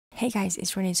Hey guys,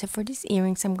 it's Renee. So for these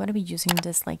earrings, I'm going to be using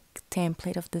this like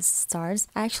template of the stars.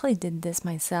 I actually did this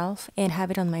myself and have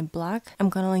it on my blog. I'm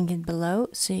going to link it below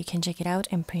so you can check it out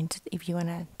and print it if you want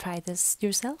to try this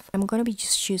yourself. I'm going to be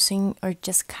just choosing or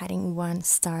just cutting one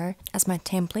star as my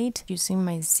template using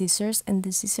my scissors, and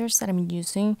the scissors that I'm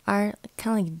using are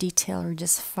kind of like detail or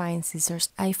just fine scissors.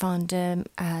 I found them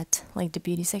at like the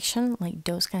beauty section, like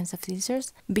those kinds of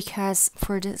scissors, because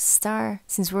for the star,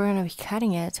 since we're going to be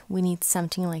cutting it, we need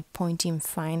something like pointy and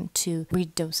fine to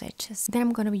read those edges. Then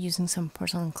I'm going to be using some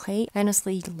porcelain clay. I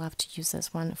honestly love to use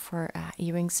this one for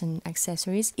earrings and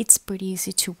accessories. It's pretty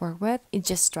easy to work with. It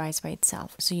just dries by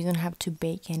itself, so you don't have to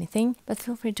bake anything, but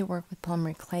feel free to work with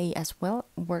polymer clay as well.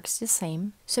 It works the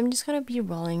same. So I'm just going to be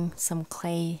rolling some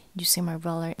clay using my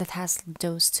roller that has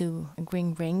those two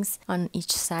green rings on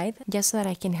each side, just so that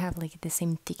I can have like the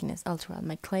same thickness all throughout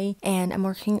my clay. And I'm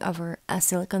working over a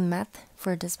silicone mat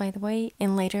for this, by the way,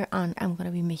 and later on I'm going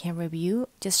to be making a review,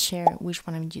 just share which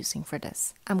one I'm using for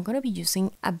this. I'm going to be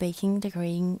using a baking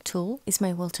decorating tool. It's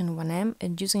my Wilton 1M,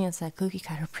 and using it as a cookie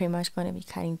cutter, pretty much going to be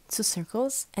cutting two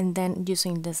circles and then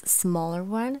using this smaller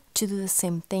one to do the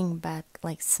same thing but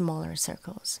like smaller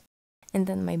circles. And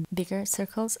then my bigger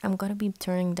circles, I'm going to be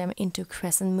turning them into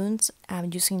crescent moons. I'm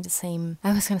using the same,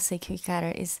 I was going to say cookie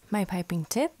cutter, is my piping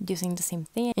tip, using the same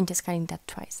thing and just cutting that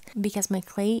twice. Because my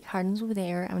clay hardens with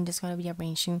air, I'm just going to be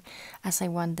arranging as I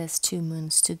want these two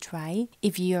moons to dry.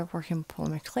 If you are working with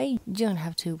polymer clay, you don't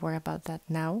have to worry about that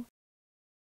now.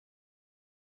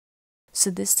 So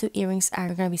these two earrings are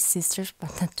going to be sisters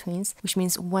but not twins, which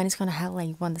means one is going to have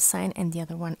like one design and the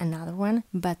other one another one,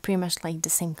 but pretty much like the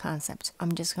same concept.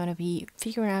 I'm just going to be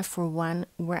figuring out for one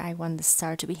where I want the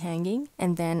star to be hanging,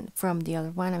 and then from the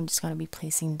other one I'm just going to be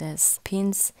placing these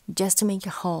pins just to make a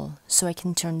hole so I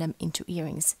can turn them into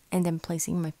earrings, and then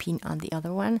placing my pin on the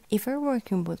other one. If you're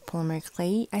working with polymer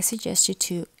clay, I suggest you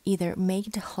to either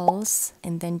make the holes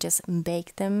and then just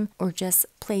bake them, or just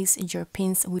place your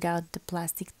pins without the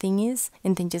plastic thingies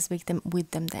and then just bake them with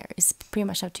them there. It's pretty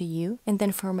much up to you. And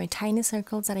then for my tiny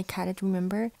circles that I cut it,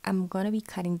 remember, I'm gonna be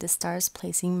cutting the stars,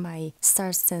 placing my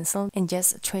star stencil and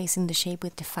just tracing the shape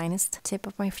with the finest tip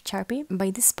of my Sharpie.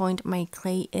 By this point, my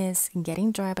clay is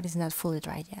getting dry, but it's not fully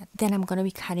dry yet. Then I'm gonna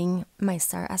be cutting my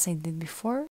star as I did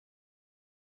before,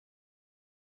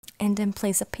 and then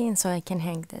place a pin so I can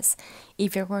hang this.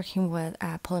 If you're working with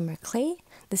polymer clay,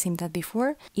 the same that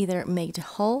before, either make the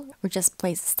hole or just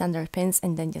place standard pins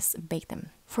and then just bake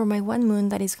them. For my one moon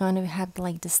that is going to have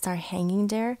like the star hanging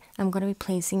there, I'm going to be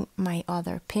placing my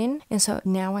other pin. And so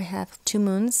now I have two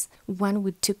moons, one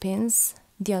with two pins,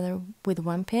 the other with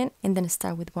one pin, and then a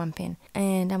star with one pin.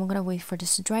 And I'm gonna wait for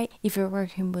this to dry. If you're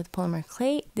working with polymer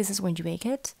clay, this is when you bake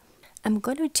it. I'm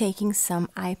going to be taking some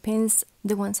eye pins.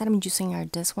 The ones that I'm using are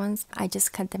these ones. I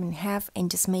just cut them in half and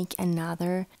just make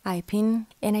another eye pin.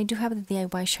 And I do have the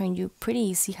DIY showing you pretty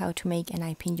easy how to make an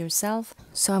eye pin yourself.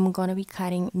 So I'm going to be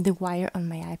cutting the wire on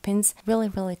my eye pins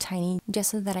really tiny,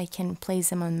 just so that I can place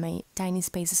them on my tiny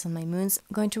spaces on my moons.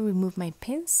 I'm going to remove my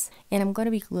pins, and I'm going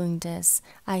to be gluing these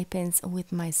eye pins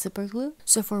with my super glue.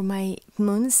 So for my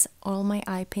moons, all my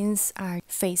eye pins are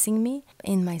facing me.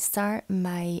 In my star,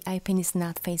 my eye pin is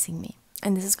not facing me.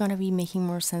 And this is going to be making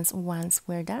more sense once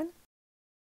we're done.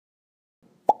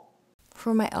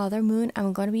 For my other moon,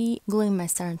 I'm going to be gluing my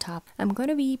star on top. I'm going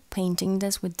to be painting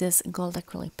this with this gold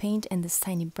acrylic paint and this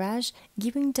tiny brush,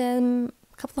 giving them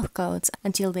a couple of coats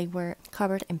until they were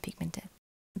covered and pigmented.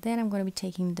 Then I'm going to be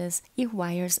taking these ear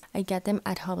wires. I got them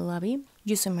at Hobby Lobby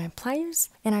using my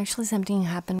pliers, and actually something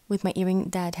happened with my earring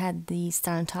that had the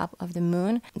star on top of the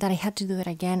moon that I had to do it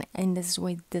again, and this is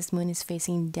why this moon is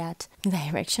facing that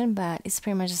direction, but it's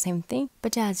pretty much the same thing.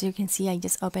 But yeah, as you can see, I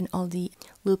just opened all the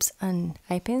loops on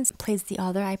eye pins, placed the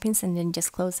other eye pins, and then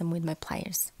just closed them with my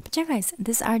pliers. But yeah guys,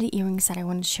 these are the earrings that I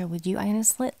wanted to share with you. I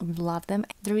honestly love them.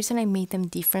 The reason I made them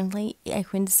differently, I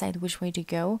couldn't decide which way to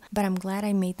go, but I'm glad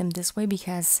I made them this way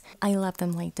because I love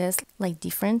them like this, like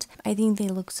different. I think they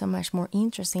look so much more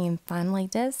interesting and fun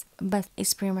like this, but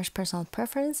it's pretty much personal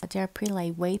preference. They are pretty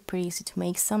lightweight, pretty easy to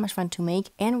make, so much fun to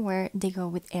make, and where they go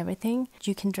with everything.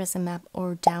 You can dress them up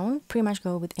or down, pretty much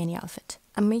go with any outfit.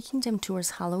 I'm making them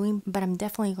towards Halloween, but I'm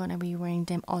definitely gonna be wearing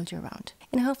them all year round.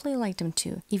 And hopefully you liked them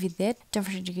too. If you did, don't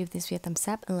forget to give this video a thumbs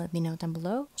up and let me know down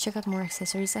below. Check out more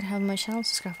accessories that I have on my channel,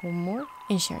 subscribe for more,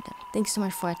 and share them. Thanks so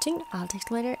much for watching. I'll talk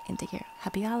to you later, and take care.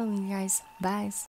 Happy Halloween, guys. Bye.